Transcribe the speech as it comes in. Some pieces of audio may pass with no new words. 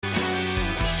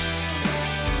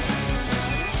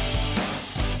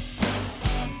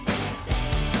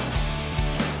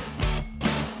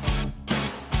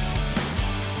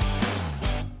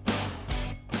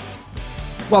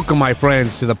Welcome, my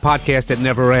friends, to the podcast that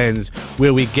never ends,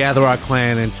 where we gather our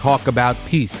clan and talk about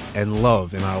peace and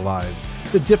love in our lives,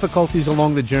 the difficulties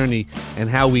along the journey, and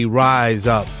how we rise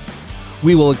up.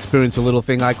 We will experience a little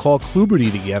thing I call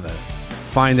Kluberty together,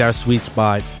 find our sweet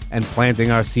spot, and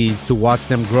planting our seeds to watch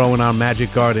them grow in our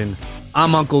magic garden.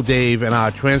 I'm Uncle Dave, and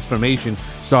our transformation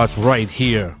starts right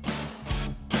here.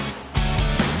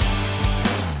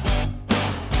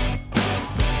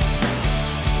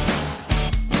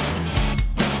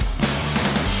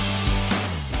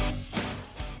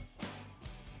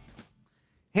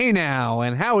 Hey now,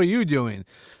 and how are you doing?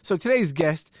 So today's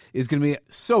guest is going to be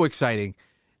so exciting.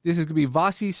 This is going to be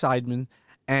Vasi Seidman,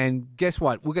 and guess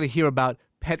what? We're going to hear about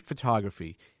pet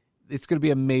photography. It's going to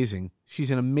be amazing. She's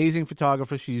an amazing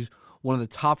photographer. She's one of the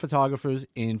top photographers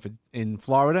in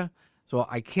Florida. So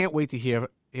I can't wait to hear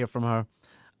from her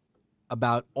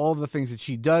about all the things that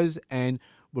she does, and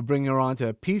we're bringing her on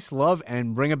to Peace, Love,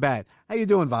 and Bring It Back. How you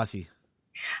doing, Vasi?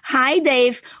 Hi,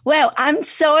 Dave. Well, I'm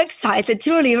so excited,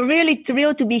 truly, really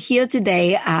thrilled to be here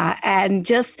today. And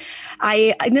just,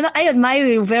 I admire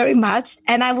you very much.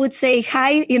 And I would say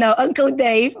hi, Uncle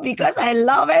Dave, because I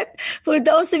love it. For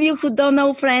those of you who don't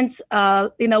know, friends,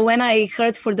 when I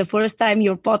heard for the first time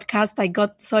your podcast, I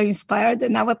got so inspired,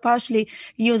 and I will partially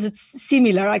use it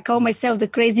similar. I call myself the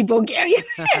crazy Bulgarian.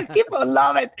 People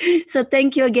love it. So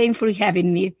thank you again for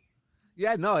having me.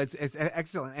 Yeah, no, it's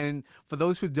excellent. And for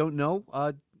those who don't know,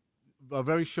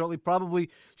 very shortly,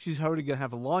 probably she's already going to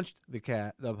have launched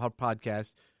her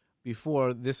podcast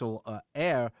before this will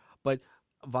air. But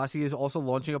Vasi is also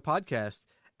launching a podcast.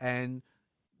 And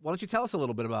why don't you tell us a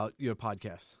little bit about your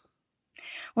podcast?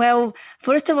 Well,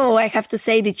 first of all, I have to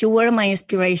say that you were my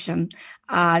inspiration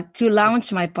to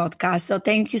launch my podcast. So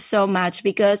thank you so much,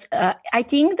 because I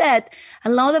think that a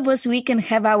lot of us, we can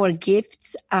have our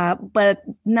gifts, but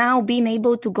now being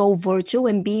able to go virtual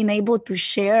and being able to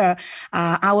share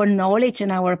our knowledge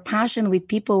and our passion with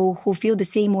people who feel the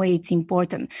same way, it's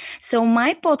important. So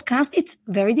my podcast, it's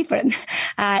very different.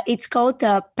 It's called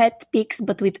Pet Pics,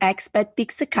 but with X Pet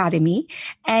Pics Academy.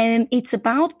 And it's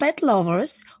about pet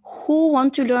lovers who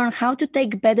want to learn how to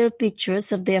take better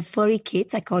pictures of their furry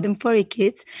kids. I call them furry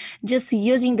kids, just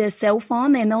using their cell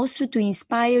phone, and also to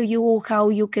inspire you how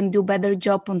you can do better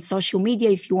job on social media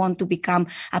if you want to become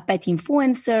a pet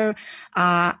influencer.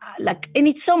 And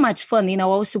it's so much fun.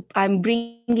 Also I'm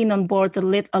bringing on board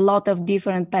a lot of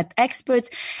different pet experts.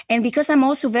 And because I'm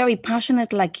also very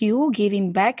passionate like you,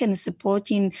 giving back and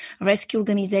supporting rescue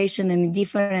organization and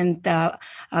different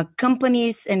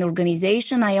companies and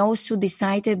organization, I also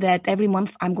decided that every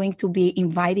month I'm going to be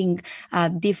inviting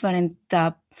different,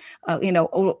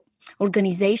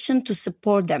 organization to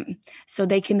support them so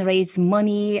they can raise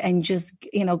money and just,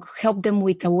 help them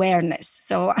with awareness.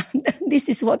 So this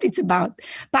is what it's about.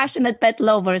 Passionate pet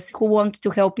lovers who want to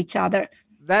help each other.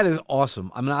 That is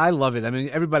awesome. I mean, I love it. I mean,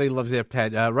 everybody loves their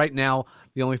pet. Right now,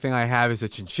 the only thing I have is a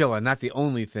chinchilla. Not the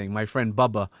only thing. My friend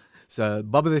Bubba. So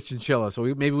Bubba the chinchilla. So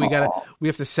we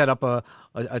have to set up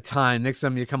a time. Next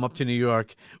time you come up to New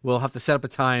York, we'll have to set up a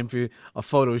time for a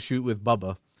photo shoot with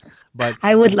Bubba. But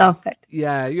I would love it.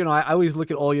 Yeah, I always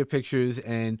look at all your pictures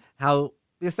and how,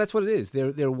 yes, that's what it is.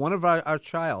 They're one of our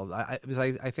child. I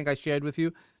think I shared with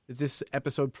you that this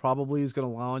episode probably is going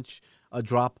to launch a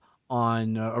drop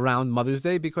on around Mother's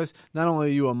Day, because not only are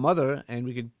you a mother, and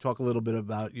we could talk a little bit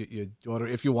about your daughter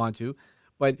if you want to,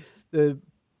 but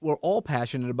we're all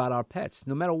passionate about our pets,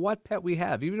 no matter what pet we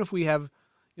have. Even if we have,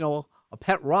 a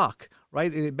pet rock,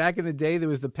 right? Back in the day, there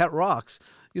was the pet rocks.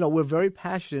 We're very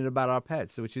passionate about our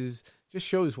pets, which just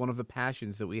shows one of the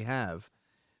passions that we have.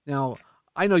 Now,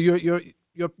 I know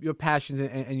your passions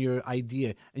and your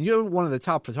idea, and you're one of the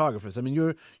top photographers. I mean,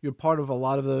 you're part of a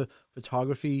lot of the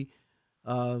photography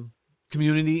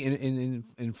community in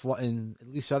at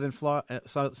least southern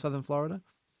Florida.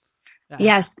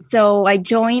 Yes. So I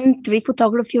joined three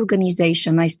photography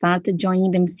organizations. I started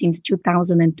joining them since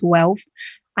 2012.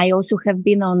 I also have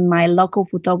been on my local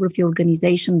photography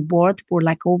organization board for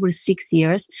over 6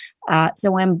 years.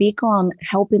 So I'm big on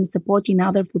helping, supporting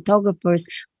other photographers,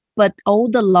 but all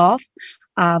the love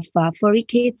of furry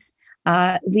kids,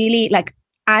 really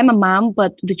I'm a mom,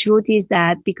 but the truth is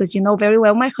that, because you know very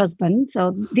well my husband,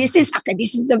 so this is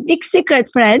the big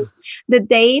secret, friends, that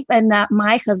Dave and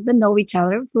my husband know each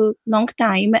other for a long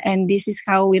time, and this is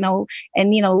how we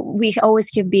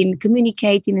always have been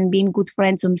communicating and being good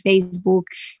friends on Facebook,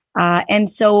 and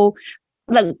so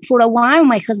for a while,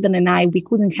 my husband and I, we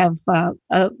couldn't have,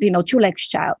 two legs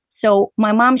child. So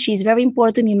my mom, she's very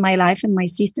important in my life, and my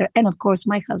sister, and of course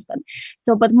my husband.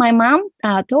 So, but my mom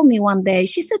told me one day,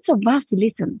 she said, so Vasi,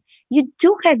 listen, you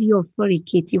do have your furry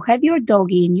kids, you have your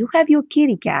doggy, and you have your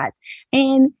kitty cat.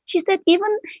 And she said, even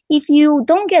if you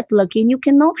don't get lucky and you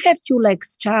cannot have two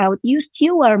legs child, you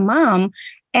still are mom.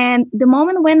 And the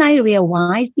moment when I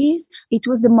realized this, it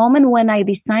was the moment when I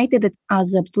decided that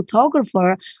as a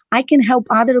photographer, I can help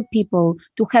other people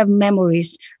to have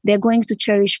memories they're going to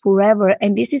cherish forever.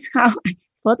 And this is how I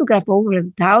photograph over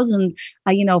 1,000,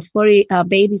 furry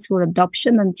babies for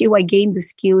adoption until I gained the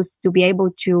skills to be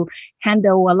able to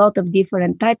handle a lot of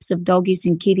different types of doggies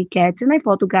and kitty cats. And I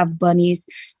photograph bunnies.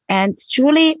 And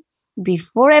truly,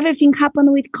 before everything happened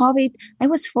with COVID, I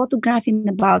was photographing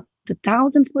about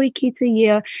 1,000 furry kids a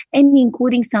year, and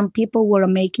including some people were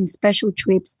making special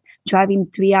trips, driving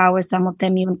 3 hours, some of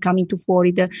them even coming to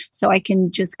Florida, so I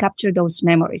can just capture those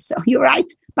memories. So you're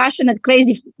right, passionate,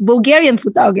 crazy Bulgarian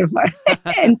photographer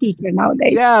and teacher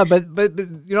nowadays. Yeah, but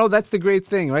that's the great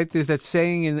thing, right? There's that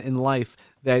saying in life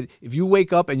that if you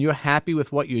wake up and you're happy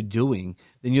with what you're doing,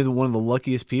 then you're one of the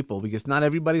luckiest people, because not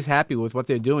everybody's happy with what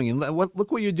they're doing. And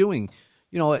look what you're doing.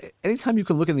 Anytime you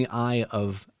can look in the eye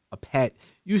of a pet,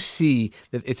 you see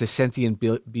that it's a sentient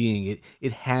being.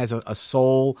 It has a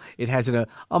soul. It has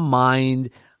a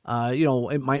mind.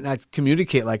 It might not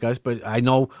communicate like us, but I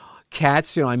know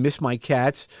cats. I miss my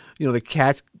cats. The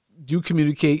cats do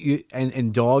communicate,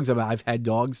 and dogs. I've had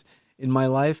dogs in my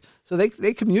life, so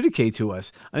they communicate to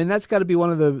us. I mean, that's got to be one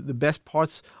of the best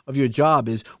parts of your job,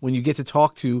 is when you get to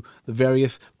talk to the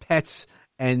various pets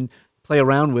and play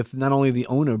around with not only the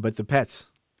owner but the pets.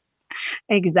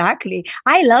 Exactly.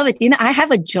 I love it. I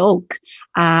have a joke,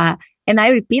 and I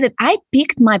repeat it. I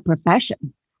picked my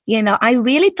profession. I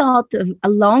really thought a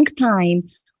long time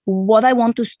what I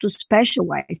want to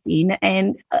specialize in.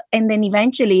 And then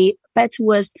eventually pets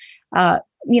was,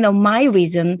 my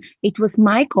reason. It was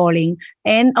my calling.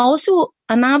 And also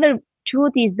another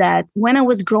truth is that when I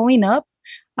was growing up,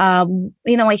 I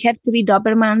have 3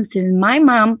 Dobermans, and my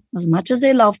mom, as much as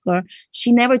I love her,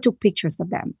 she never took pictures of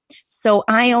them. So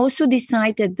I also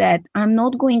decided that I'm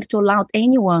not going to allow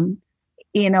anyone,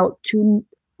 to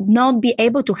not be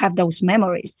able to have those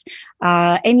memories.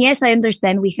 And yes, I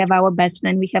understand we have our best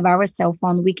friend, we have our cell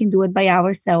phone, we can do it by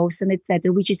ourselves and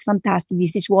etc., which is fantastic.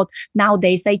 This is what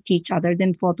nowadays I teach other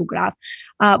than photograph.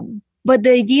 But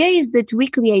the idea is that we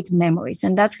create memories,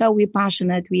 and that's how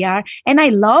passionate we are. And I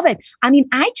love it. I mean,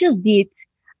 I just did,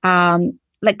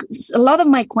 like a lot of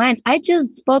my clients, I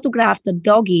just photographed a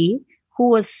doggy who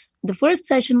was the first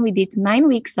session we did 9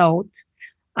 weeks old.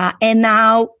 And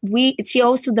now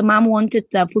the mom wanted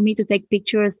for me to take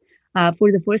pictures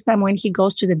for the first time when he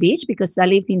goes to the beach, because I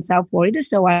live in South Florida.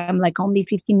 So I'm like only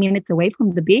 15 minutes away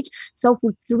from the beach. So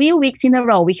for 3 weeks in a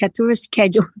row, we had to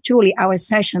reschedule truly our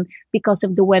session because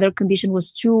of the weather condition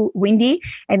was too windy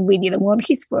and we didn't want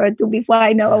his fur to be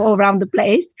flying all around the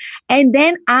place. And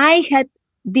then I had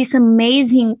this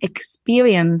amazing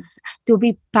experience to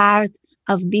be part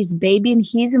of this baby and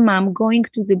his mom going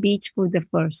to the beach for the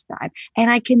first time. And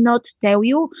I cannot tell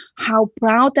you how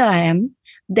proud I am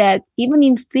that even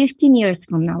in 15 years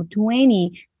from now,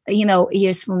 20,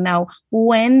 years from now,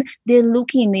 when they're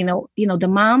looking, the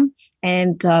mom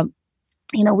and,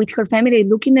 with her family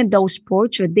looking at those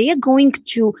portraits, they are going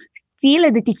to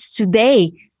feel that it's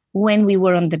today when we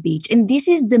were on the beach. And this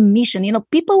is the mission.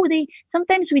 People,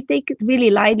 sometimes we take it really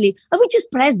lightly. Oh, we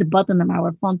just press the button on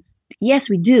our phone. Yes,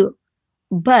 we do.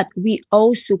 But we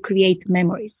also create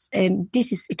memories. And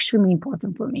this is extremely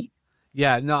important for me.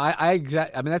 Yeah, no, I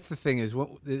mean, that's the thing is,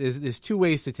 there's 2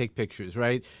 ways to take pictures,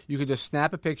 right? You could just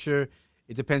snap a picture.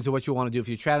 It depends on what you want to do. If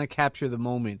you're trying to capture the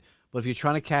moment, but if you're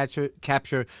trying to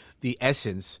capture the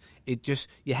essence,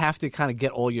 you have to kind of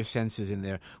get all your senses in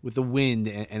there with the wind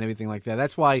and everything like that.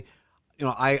 That's why,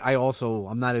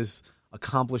 I'm not as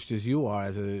accomplished as you are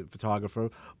as a photographer,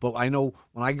 but I know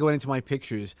when I go into my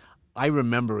pictures, I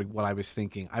remember what I was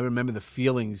thinking. I remember the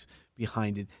feelings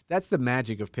behind it. That's the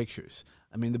magic of pictures.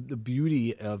 I mean, the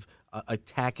beauty of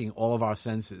attacking all of our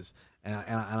senses, and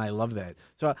I love that.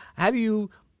 So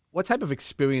what type of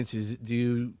experiences do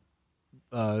you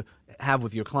have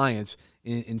with your clients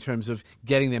in terms of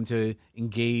getting them to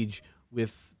engage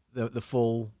with the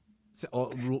full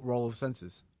role of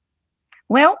senses?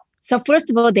 Well, so first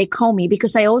of all, they call me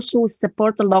because I also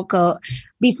support the local.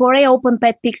 Before I opened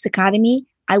Pet Pics Academy,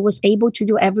 I was able to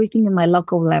do everything in my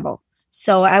local level.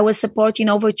 So I was supporting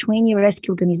over 20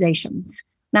 rescue organizations.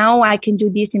 Now I can do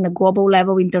this in a global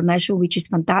level, international, which is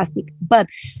fantastic. But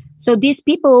so these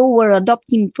people were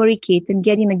adopting furry kids and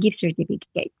getting a gift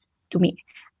certificate to me.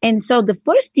 And so the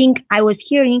first thing I was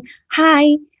hearing,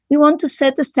 hi, we want to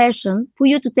set a session for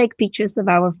you to take pictures of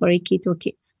our furry kid or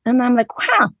kids. And I'm like,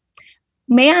 wow,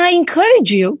 may I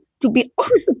encourage you to be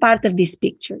also part of these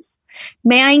pictures.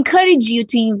 May I encourage you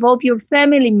to involve your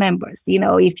family members,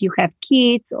 if you have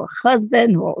kids or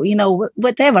husband or,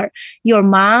 whatever, your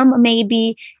mom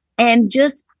maybe, and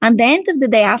just at the end of the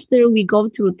day, after we go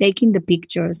through taking the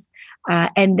pictures,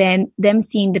 and then them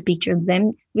seeing the pictures,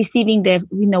 them receiving the,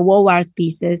 wall art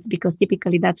pieces, because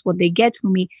typically that's what they get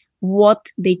from me. What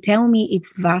they tell me,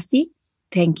 it's Vasi,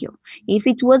 thank you. If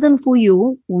it wasn't for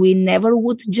you, we never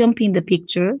would jump in the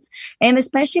pictures. And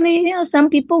especially, some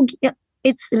people,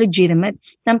 it's legitimate.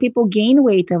 Some people gain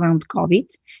weight around COVID,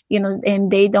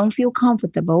 and they don't feel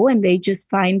comfortable and they just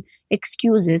find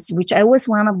excuses, which I was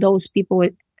one of those people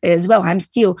as well. I'm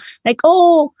still like,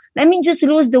 oh, let me just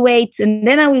lose the weight and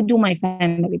then I will do my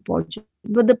family portrait.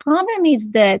 But the problem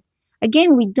is that,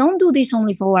 again, we don't do this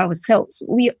only for ourselves.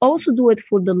 We also do it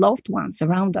for the loved ones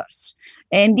around us.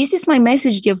 And this is my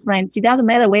message, dear friends. It doesn't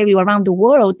matter where you are around the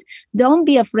world. Don't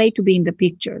be afraid to be in the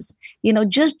pictures.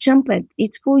 Just jump it.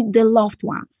 It's for the loved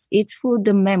ones. It's for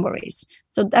the memories.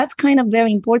 So that's kind of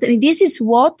very important. And this is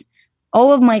what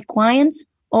all of my clients,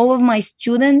 all of my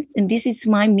students, and this is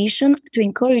my mission, to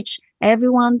encourage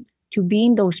everyone to be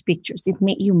in those pictures.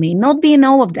 You may not be in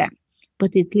all of them,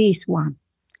 but at least one.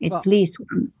 Least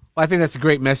one. Well, I think that's a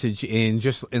great message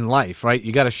in life, right?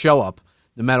 You got to show up.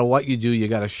 No matter what you do, you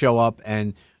got to show up,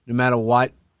 and no matter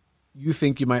what you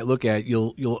think you might look at,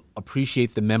 you'll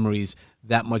appreciate the memories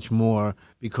that much more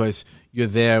because you're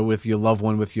there with your loved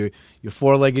one, with your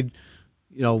four-legged,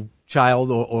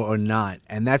 child or not,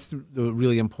 and that's the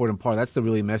really important part. That's the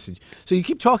really message. So you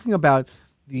keep talking about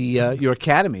your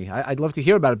academy. I'd love to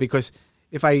hear about it because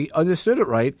if I understood it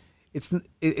right, it's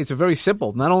a very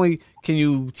simple. Not only can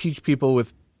you teach people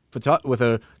with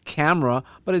a camera,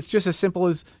 but it's just as simple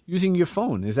as using your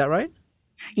phone. Is that right?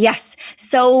 Yes.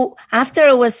 So after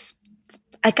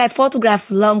I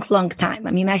photographed long time.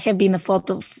 I mean, I have been a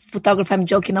photographer, I'm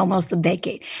joking, almost a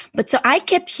decade. But so I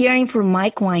kept hearing from my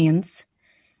clients,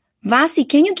 Vasi,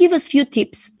 can you give us a few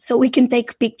tips so we can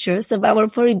take pictures of our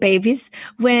furry babies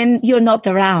when you're not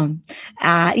around?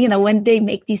 When they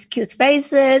make these cute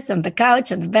faces on the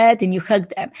couch and the bed and you hug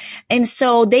them. And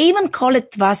so they even call it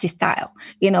Vasi style,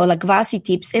 like Vasi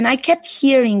tips. And I kept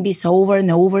hearing this over and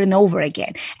over and over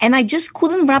again. And I just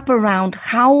couldn't wrap around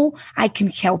how I can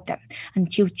help them.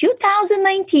 Until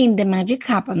 2019, the magic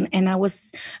happened. And I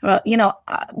was,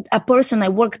 a person I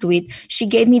worked with, she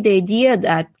gave me the idea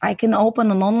that I can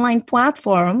open an online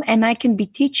platform and I can be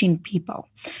teaching people.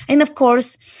 And of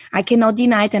course, I cannot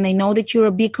deny it. And I know that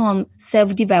you're big on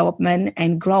self-development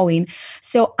and growing.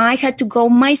 So I had to go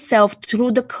myself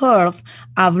through the curve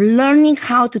of learning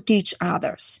how to teach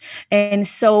others. And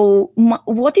so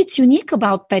what is unique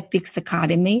about Pet Pix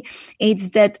Academy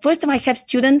is that first of all, I have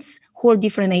students who are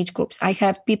different age groups. I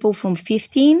have people from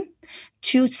 15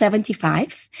 to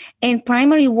 75. And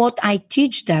primarily what I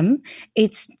teach them,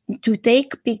 it's to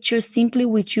take pictures simply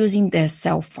with using their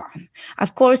cell phone.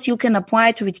 Of course, you can apply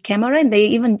it with camera, and they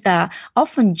even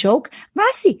often joke,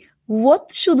 Vasi,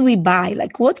 what should we buy?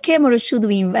 Like, what camera should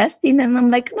we invest in? And I'm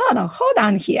like, no, hold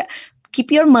on here.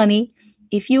 Keep your money.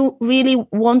 If you really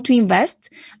want to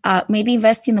invest, maybe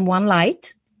invest in one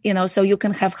light, so you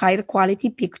can have higher quality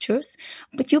pictures,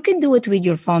 but you can do it with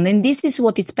your phone. And this is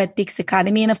what it's Pet Pix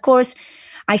Academy. And of course,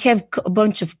 I have a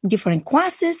bunch of different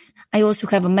classes. I also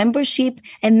have a membership.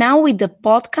 And now with the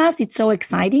podcast, it's so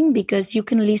exciting because you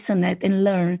can listen it and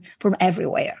learn from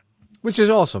everywhere. Which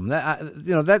is awesome.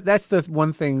 That's the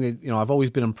one thing that, I've always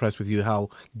been impressed with you, how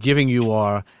giving you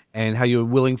are and how you're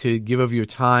willing to give of your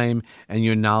time and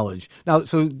your knowledge. Now,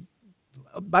 so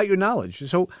about your knowledge.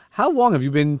 So how long have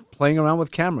you been playing around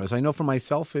with cameras? I know for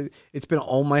myself, it's been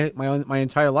all my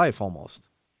entire life almost.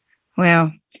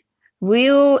 Well,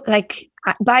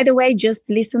 by the way, just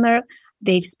listener,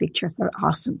 Dave's pictures are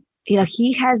awesome.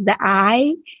 He has the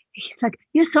eye. He's like,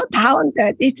 you're so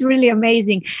talented. It's really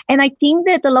amazing. And I think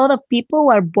that a lot of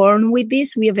people are born with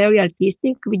this. We are very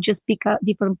artistic. We just pick a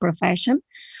different profession.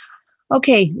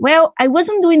 Okay. Well, I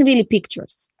wasn't doing really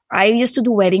pictures. I used to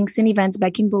do weddings and events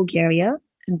back in Bulgaria.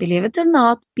 And believe it or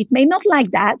not, it may not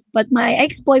like that, but my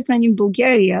ex-boyfriend in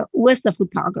Bulgaria was a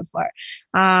photographer.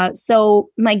 So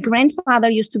my grandfather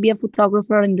used to be a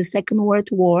photographer in the Second World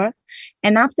War.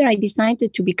 And after I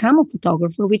decided to become a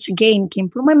photographer, which again came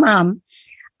from my mom,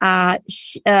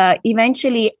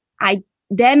 eventually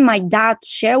then my dad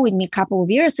shared with me a couple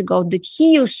of years ago that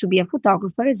he used to be a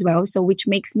photographer as well. So which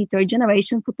makes me third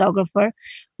generation photographer.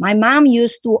 My mom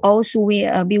used to also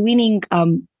be winning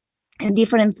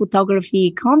different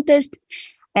photography contests.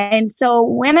 And so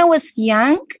when I was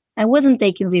young, I wasn't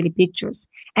taking really pictures.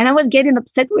 And I was getting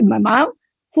upset with my mom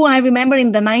who I remember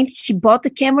in the 90s, she bought the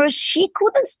camera. She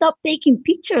couldn't stop taking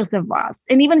pictures of us.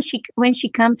 And even when she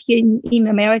comes here in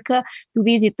America to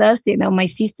visit us, my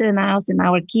sister and us and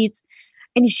our kids,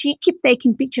 and she kept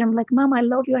taking pictures. I'm like, Mom, I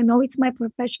love you. I know it's my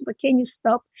profession, but can you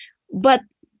stop? But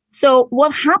so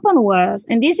what happened was,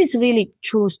 and this is really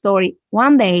true story.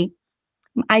 One day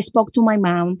I spoke to my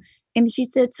mom and she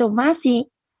said, so Vasi,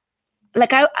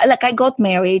 I got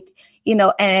married,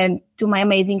 and to my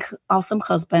amazing, awesome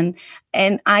husband.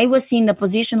 And I was in a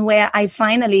position where I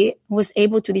finally was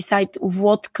able to decide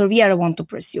what career I want to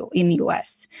pursue in the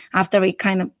US after I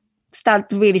kind of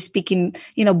start really speaking,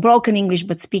 broken English,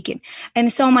 but speaking. And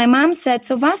so my mom said,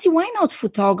 so Vasi, why not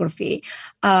photography?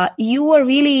 You were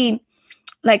really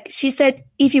she said,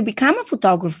 if you become a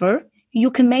photographer, you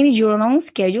can manage your own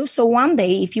schedule. So one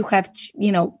day, if you have,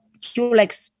 your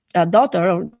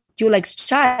daughter or your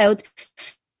child,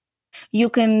 you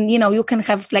can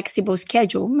have flexible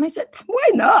schedule. And I said, why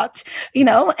not?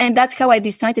 And that's how I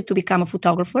decided to become a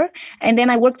photographer. And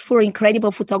then I worked for an incredible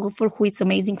photographer who is an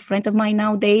amazing friend of mine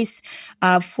nowadays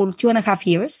for 2.5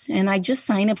 years. And I just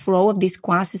signed up for all of these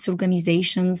classes,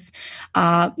 organizations,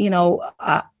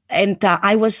 and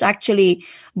I was actually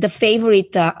the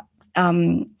favorite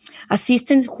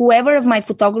assistant. Whoever of my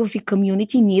photography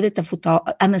community needed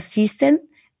an assistant,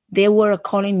 they were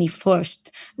calling me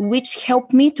first, which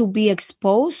helped me to be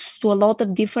exposed to a lot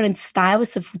of different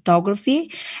styles of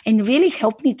photography and really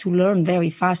helped me to learn very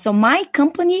fast. So my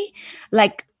company,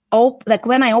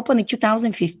 when I opened in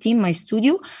 2015, my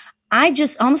studio, I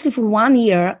just honestly, for 1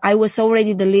 year, I was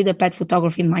already the leader pet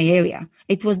photographer in my area.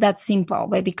 It was that simple,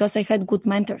 but because I had good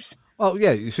mentors. Well,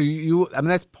 yeah. So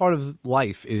that's part of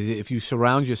life. Is if you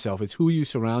surround yourself, it's who you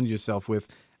surround yourself with,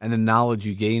 and the knowledge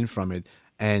you gain from it,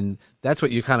 and that's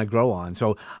what you kind of grow on.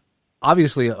 So,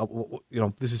 obviously,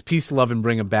 this is Peace, Love, and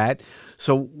Bring a Bat.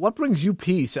 So, what brings you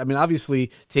peace? I mean,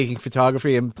 obviously, taking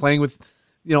photography and playing with,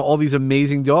 all these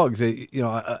amazing dogs.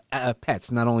 Pets,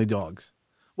 not only dogs.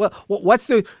 Well, what's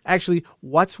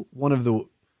one of the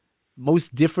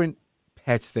most different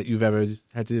pets that you've ever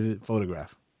had to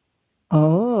photograph?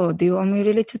 Oh, do you want me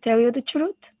really to tell you the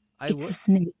truth? It's a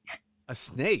snake. A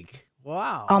snake?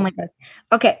 Wow. Oh my God.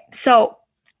 Okay, so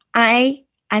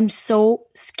I'm so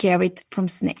scared from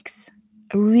snakes.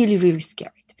 Really, really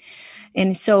scared.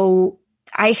 And so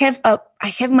I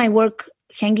have my work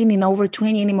hanging in over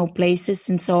 20 animal places.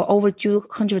 And so over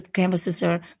 200 canvases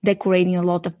are decorating a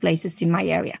lot of places in my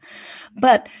area.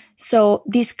 But so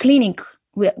this clinic,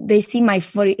 they see my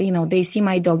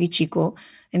doggy Chico,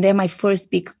 and they're my first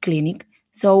big clinic.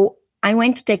 So I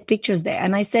went to take pictures there,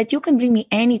 and I said, you can bring me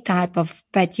any type of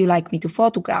pet you like me to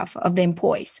photograph of the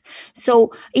employees.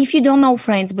 So if you don't know,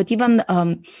 friends, but even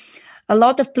a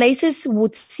lot of places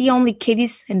would see only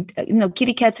kitties and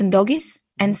kitty cats and doggies.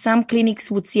 And some clinics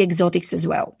would see exotics as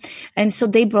well. And so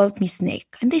they brought me snake.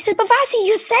 And they said, but Vasi,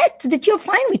 you said that you're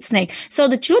fine with snake. So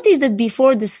the truth is that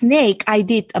before the snake, I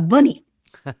did a bunny.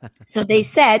 So they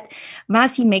said,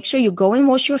 Vasi, make sure you go and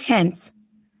wash your hands.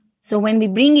 So when we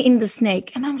bring in the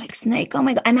snake, and I'm like, snake, oh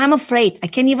my God. And I'm afraid. I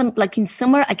can't even, in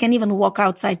summer, I can't even walk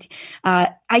outside.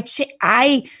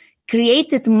 I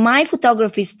created my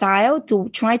photography style to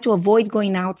try to avoid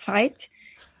going outside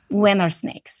when there are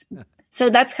snakes. So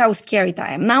that's how scared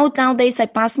I am. Nowadays, I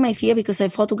pass my fear because I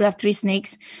photographed 3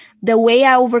 snakes. The way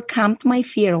I overcome my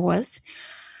fear was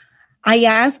I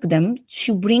asked them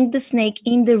to bring the snake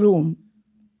in the room.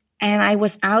 And I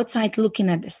was outside looking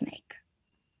at the snake.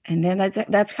 And then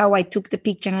that's how I took the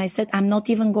picture. And I said, I'm not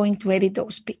even going to edit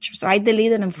those pictures. So I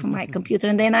deleted them from my computer.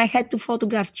 And then I had to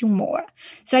photograph 2 more.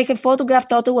 So I have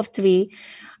photographed a total of 3.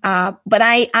 But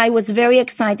I was very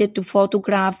excited to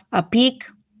photograph a pig,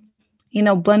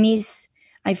 bunnies.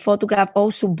 I photographed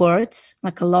also birds,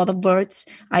 like a lot of birds.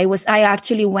 I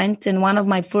actually went, and one of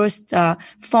my first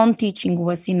phone teaching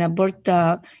was in a bird,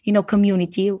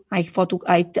 community. I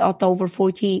taught over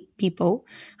 40 people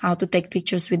how to take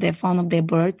pictures with their phone of their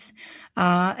birds.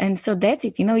 And so that's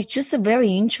it. It's just a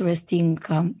very interesting.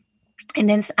 And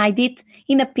then I did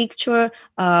in a picture,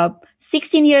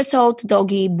 16 years old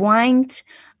doggy blind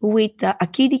with a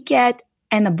kitty cat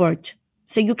and a bird.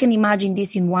 So you can imagine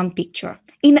this in one picture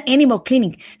in an animal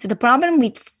clinic. So the problem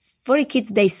with furry kids,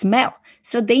 they smell.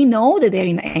 So they know that they're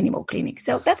in an animal clinic.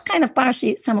 So that's kind of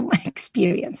partially some of my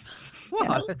experience.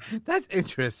 Wow, that's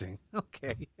interesting.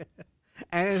 Okay.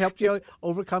 And it helped you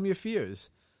overcome your fears.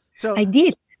 So I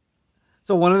did.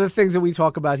 So one of the things that we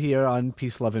talk about here on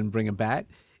Peace, Love, and Bring a Bat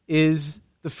is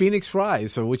the Phoenix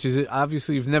Rise. So which is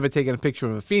obviously you've never taken a picture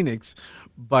of a phoenix,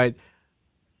 but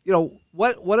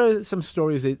what are some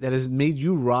stories that has made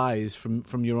you rise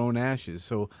from your own ashes?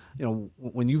 So,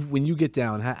 when you get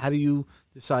down, how do you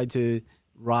decide to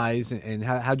rise, and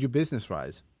how'd your business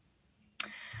rise?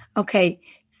 Okay,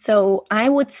 so I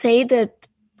would say that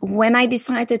when I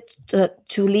decided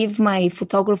to leave my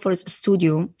photographer's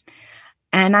studio,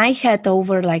 and I had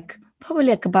over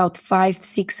probably about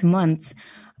 5-6 months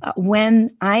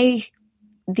when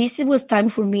this was time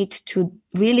for me to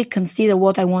really consider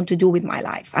what I want to do with my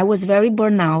life. I was very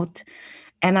burnout,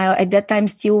 and I at that time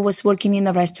still was working in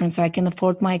a restaurant, so I can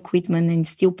afford my equipment and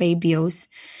still pay bills.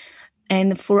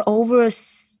 And for over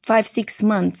 5-6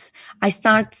 months,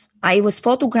 I was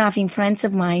photographing friends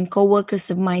of mine,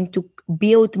 coworkers of mine, to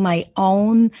build my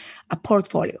own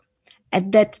portfolio.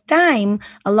 At that time,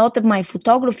 a lot of my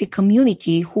photography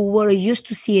community who were used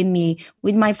to seeing me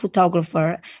with my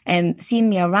photographer and seeing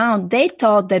me around, they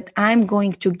thought that I'm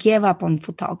going to give up on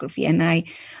photography.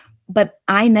 But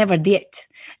I never did.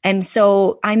 And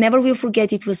so I never will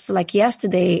forget, it was like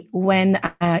yesterday when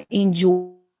in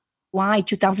July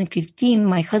 2015,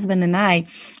 my husband and I,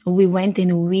 we went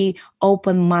and we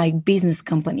opened my business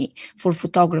company for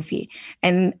photography.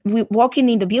 And we walking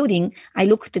in the building, I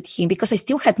looked at him because I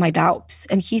still had my doubts.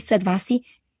 And he said, Vasi,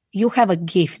 you have a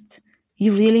gift.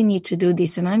 You really need to do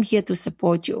this. And I'm here to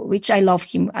support you, which I love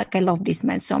him. I love this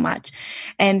man so much.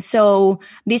 And so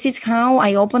this is how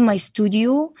I opened my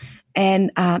studio. And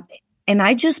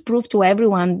I just proved to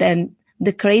everyone that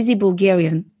the crazy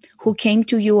Bulgarian who came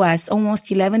to US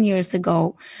almost 11 years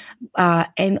ago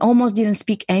and almost didn't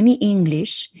speak any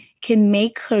English can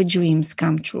make her dreams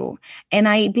come true. And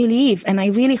I believe, and I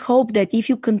really hope that if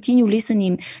you continue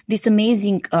listening this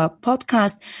amazing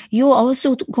podcast, you're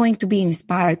also going to be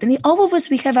inspired. And all of us,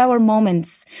 we have our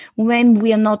moments when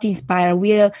we are not inspired.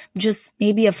 We are just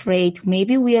maybe afraid.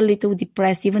 Maybe we are a little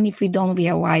depressed, even if we don't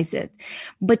realize it.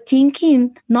 But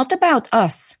thinking not about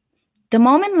us. The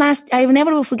moment I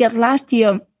never will forget last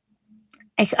year,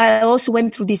 I also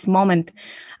went through this moment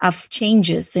of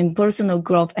changes and personal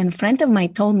growth. And a friend of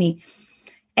mine told me,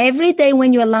 every day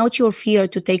when you allow your fear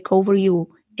to take over you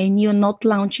and you're not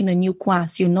launching a new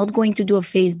class, you're not going to do a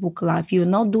Facebook Live, you're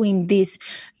not doing this,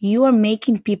 you are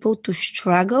making people to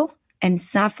struggle and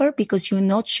suffer because you're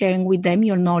not sharing with them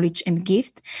your knowledge and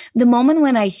gift. The moment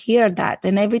when I hear that,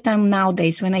 and every time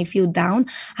nowadays when I feel down,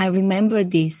 I remember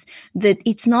this, that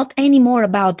it's not anymore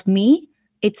about me.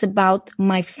 It's about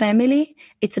my family.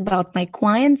 It's about my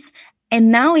clients.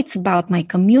 And now it's about my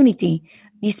community.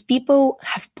 These people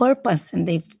have purpose and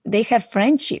they have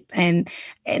friendship. And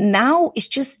now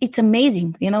it's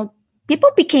amazing. People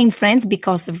became friends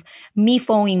because of me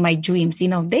following my dreams.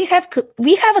 We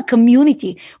have a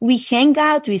community. We hang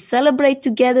out, we celebrate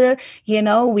together.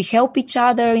 We help each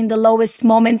other in the lowest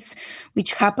moments,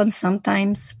 which happens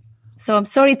sometimes. So I'm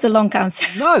sorry, it's a long answer.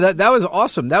 No, that was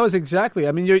awesome. That was exactly.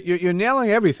 I mean, you're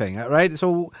nailing everything, right?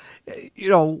 So,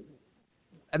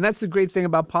 and that's the great thing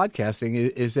about podcasting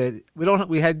is that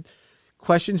we had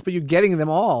questions, but you're getting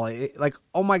them all. Like,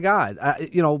 oh my God,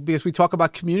 because we talk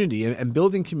about community and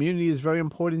building community is very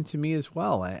important to me as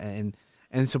well, and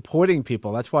supporting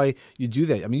people. That's why you do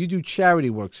that. I mean, you do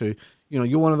charity work, so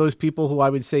you're one of those people who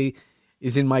I would say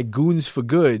is in my Goons for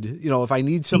Good. If I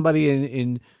need somebody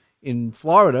in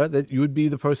Florida, that you would be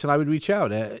the person I would reach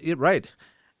out. Right.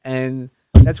 And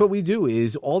that's what we do,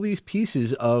 is all these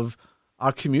pieces of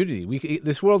our community.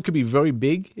 This world could be very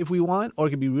big if we want, or it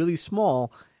could be really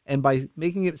small. And by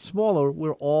making it smaller,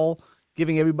 we're all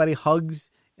giving everybody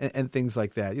hugs and things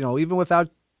like that.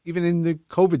 Even in the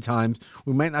COVID times,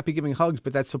 we might not be giving hugs,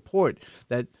 but that support,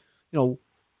 and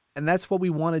that's what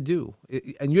we want to do.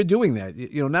 And you're doing that.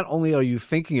 Not only are you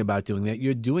thinking about doing that,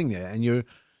 you're doing that, and you're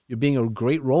being a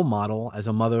great role model as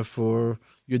a mother for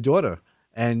your daughter.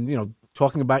 And,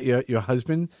 talking about your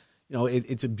husband,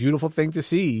 it's a beautiful thing to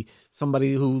see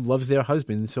somebody who loves their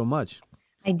husband so much.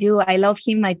 I do. I love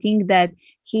him. I think that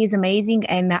he is amazing.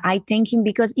 And I thank him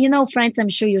because, friends, I'm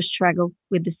sure you struggle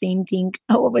with the same thing.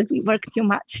 All of us, we work too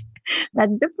much.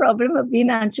 That's the problem of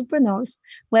being entrepreneurs.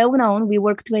 Well known, we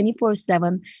work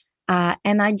 24/7.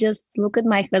 And I just look at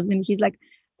my husband. He's like,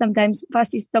 sometimes,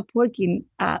 Vasi, stop working.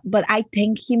 But I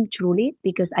thank him truly,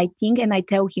 because I think and I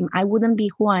tell him I wouldn't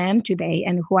be who I am today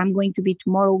and who I'm going to be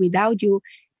tomorrow without you.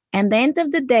 And at the end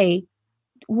of the day,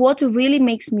 what really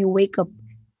makes me wake up,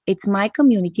 it's my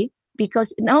community,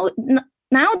 because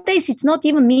nowadays it's not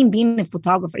even me being a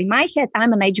photographer. In my head,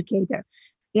 I'm an educator.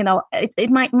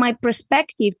 My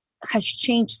perspective has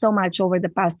changed so much over the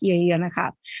past year and a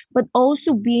half, but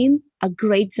also being a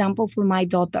great example for my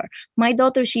daughter. My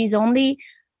daughter, she's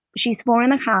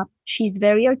 4.5. She's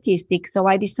very artistic. So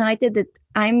I decided that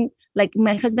I'm like,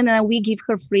 my husband and I, we give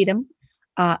her freedom.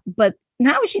 But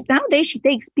nowadays she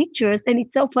takes pictures, and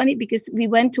it's so funny because we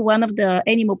went to one of the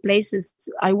animal places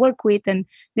I work with, and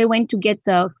they went to get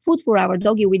food for our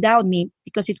doggy without me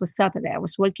because it was Saturday. I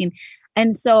was working.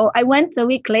 And so I went a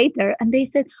week later and they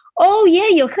said, "Oh yeah,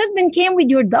 your husband came with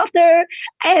your daughter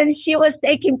and she was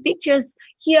taking pictures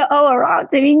here all around.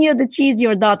 And we knew that she's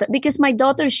your daughter," because my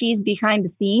daughter, she's behind the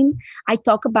scene. I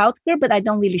talk about her, but I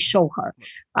don't really show her,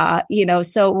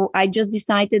 so I just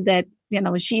decided that,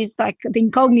 she's like the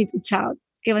incognito child,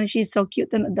 even she's so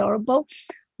cute and adorable.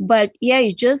 But yeah,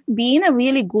 it's just being a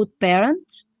really good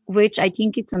parent, which I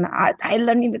think it's an art. I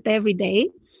learn it every day.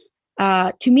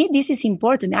 To me, this is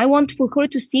important. I want for her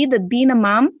to see that being a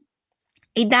mom,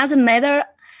 it doesn't matter.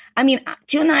 I mean,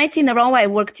 2 nights in a row, I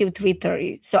work till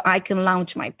 3:30 so I can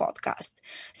launch my podcast.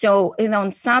 So,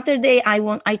 on Saturday,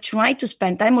 I try to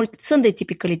spend time, or Sunday,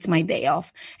 typically it's my day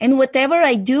off. And whatever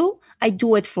I do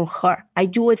it for her. I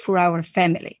do it for our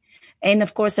family. And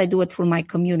of course, I do it for my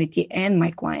community and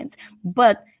my clients.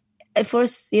 But at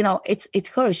first, it's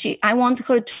her. I want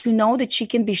her to know that she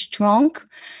can be strong.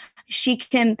 She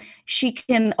can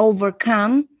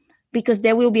overcome, because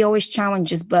there will be always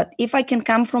challenges. But if I can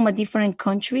come from a different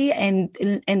country and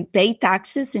pay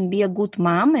taxes and be a good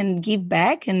mom and give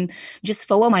back and just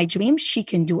follow my dreams, she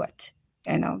can do it.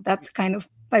 That's kind of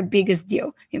my biggest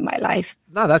deal in my life.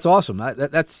 No, that's awesome.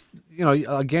 That's,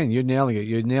 again, you're nailing it.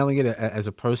 You're nailing it as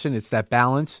a person. It's that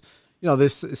balance.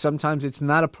 Sometimes it's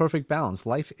not a perfect balance.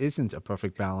 Life isn't a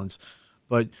perfect balance.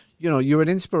 But, you're an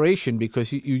inspiration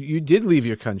because you did leave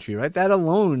your country, right? That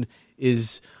alone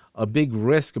is a big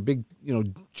risk, a big,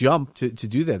 jump to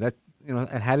do that. That,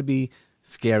 it had to be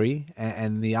scary,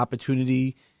 and the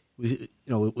opportunity was, it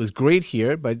was great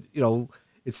here, but,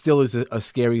 it still is a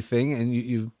scary thing. And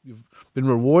you've been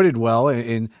rewarded well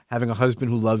in having a husband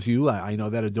who loves you. I know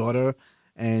that, a daughter,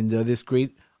 and this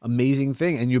great, amazing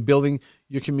thing. And you're building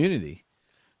your community.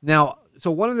 Now,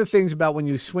 so one of the things about when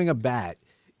you swing a bat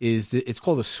is that it's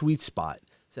called a sweet spot.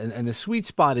 And the sweet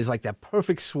spot is like that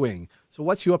perfect swing. So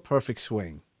what's your perfect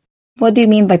swing? What do you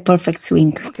mean by perfect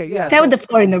swing? Okay, yeah. Tell the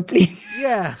foreigner, please.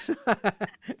 Yeah.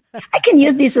 I can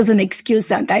use this as an excuse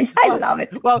sometimes. I love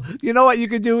it. Well, you know what you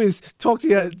could do is talk to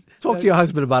your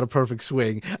husband about a perfect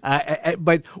swing.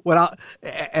 But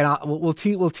we'll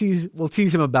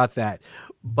tease him about that.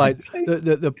 But right.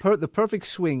 the perfect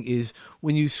swing is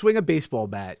when you swing a baseball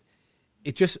bat,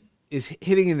 it just is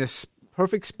hitting in this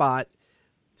perfect spot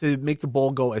to make the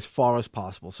ball go as far as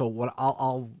possible. So what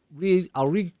I'll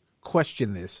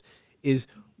re-question this is,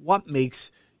 what makes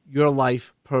your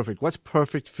life perfect? What's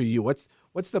perfect for you?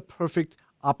 What's the perfect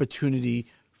opportunity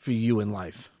for you in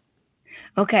life?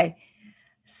 Okay.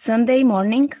 Sunday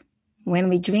morning, when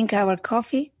we drink our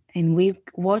coffee and we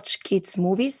watch kids'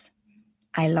 movies,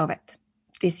 I love it.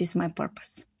 This is my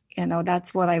purpose.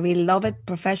 That's what I really love it,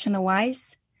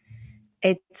 professional-wise.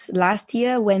 It's last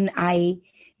year when I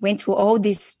went through all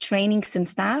these trainings and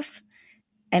stuff,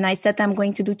 and I said I'm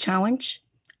going to do challenge.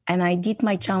 And I did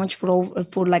my challenge for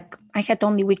I had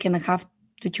only a week and a half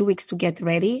to 2 weeks to get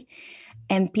ready.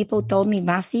 And people told me,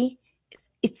 Vasi,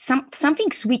 it's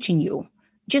something switching you.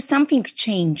 Just something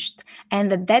changed.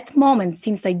 And at that moment,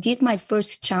 since I did my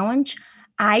first challenge,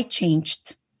 I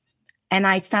changed. And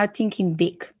I started thinking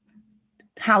big,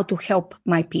 how to help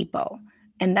my people.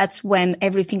 And that's when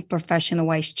everything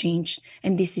professional-wise changed.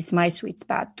 And this is my sweet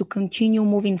spot, to continue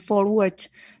moving forward,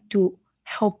 to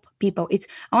help people. It's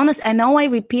honest. I know I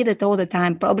repeat it all the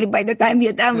time. Probably by the time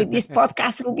you're done with this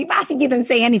podcast, it will be Vasi didn't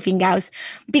say anything else.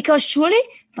 Because surely,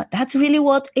 but that's really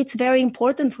what it's very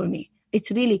important for me.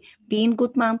 It's really being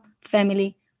good mom,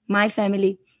 family, my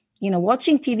family,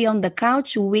 watching TV on the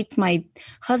couch with my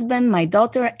husband, my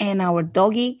daughter, and our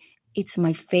doggy. It's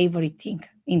my favorite thing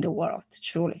in the world,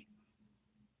 truly.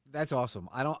 That's awesome.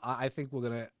 I think we're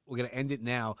gonna end it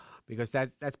now, because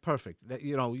that's perfect. That,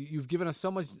 you've given us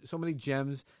so many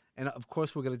gems, and of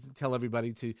course we're gonna tell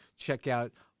everybody to check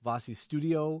out Vasi's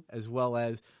studio, as well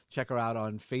as check her out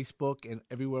on Facebook and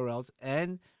everywhere else,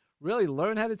 and really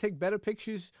learn how to take better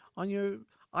pictures on your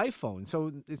iPhone.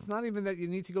 So it's not even that you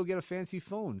need to go get a fancy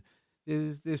phone.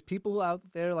 There's people out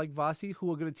there like Vasi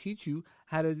who are going to teach you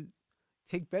how to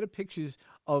take better pictures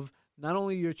of not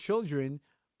only your children,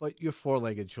 but your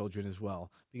four-legged children as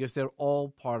well, because they're all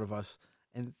part of us.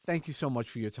 And thank you so much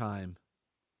for your time.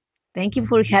 Thank you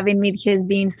for having me. It has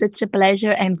been such a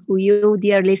pleasure. And for you,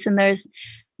 dear listeners,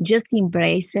 just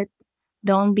embrace it.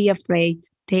 Don't be afraid.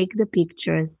 Take the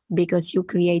pictures, because you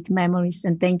create memories.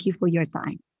 And thank you for your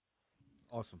time.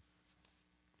 Awesome.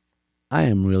 I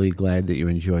am really glad that you're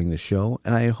enjoying the show,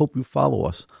 and I hope you follow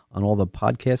us on all the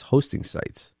podcast hosting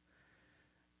sites,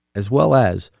 as well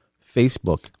as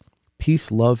Facebook,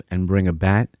 Peace, Love, and Bring a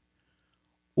Bat,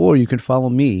 Or you can follow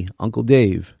me, Uncle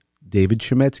Dave, David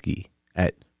Chemetsky,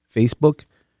 at Facebook,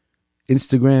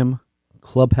 Instagram,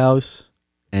 Clubhouse,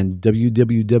 and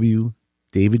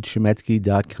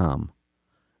www.davidchemetsky.com.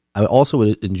 I also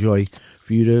would enjoy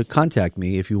for you to contact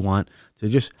me if you want to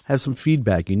just have some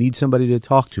feedback. You need somebody to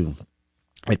talk to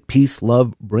at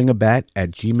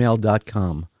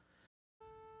peacelovebringabat@gmail.com.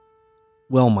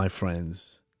 Well, my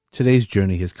friends, today's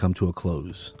journey has come to a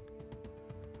close.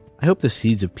 I hope the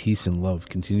seeds of peace and love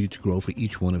continue to grow for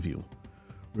each one of you.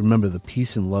 Remember, the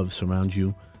peace and love surround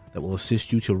you that will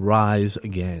assist you to rise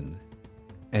again.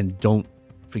 And don't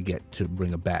forget to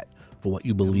bring a bat for what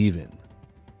you believe in.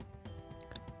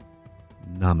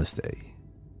 Namaste.